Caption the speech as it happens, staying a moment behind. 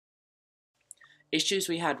Issues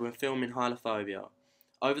we had when filming Hylophobia.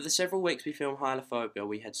 Over the several weeks we filmed Hylophobia,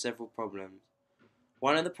 we had several problems.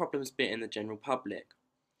 One of the problems bit in the general public.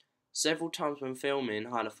 Several times when filming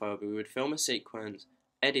Hylophobia, we would film a sequence,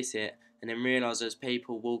 edit it, and then realise there was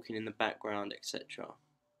people walking in the background, etc.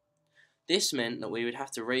 This meant that we would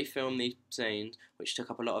have to refilm these scenes, which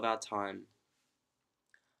took up a lot of our time.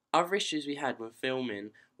 Other issues we had when filming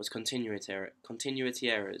was continuity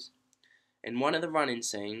errors. In one of the running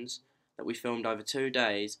scenes that we filmed over 2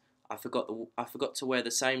 days, I forgot to wear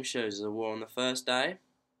the same shoes as I wore on the first day.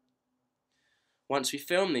 Once we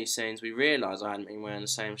filmed these scenes, we realised I hadn't been wearing the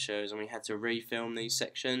same shoes and we had to refilm these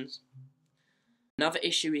sections. Another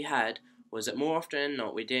issue we had was that more often than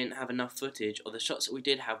not we didn't have enough footage, or the shots that we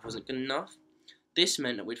did have wasn't good enough. This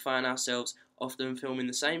meant that we'd find ourselves often filming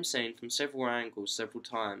the same scene from several angles several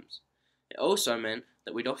times. It also meant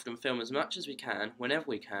that we'd often film as much as we can, whenever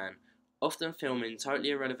we can, often filming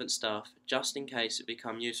totally irrelevant stuff just in case it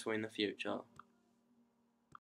become useful in the future.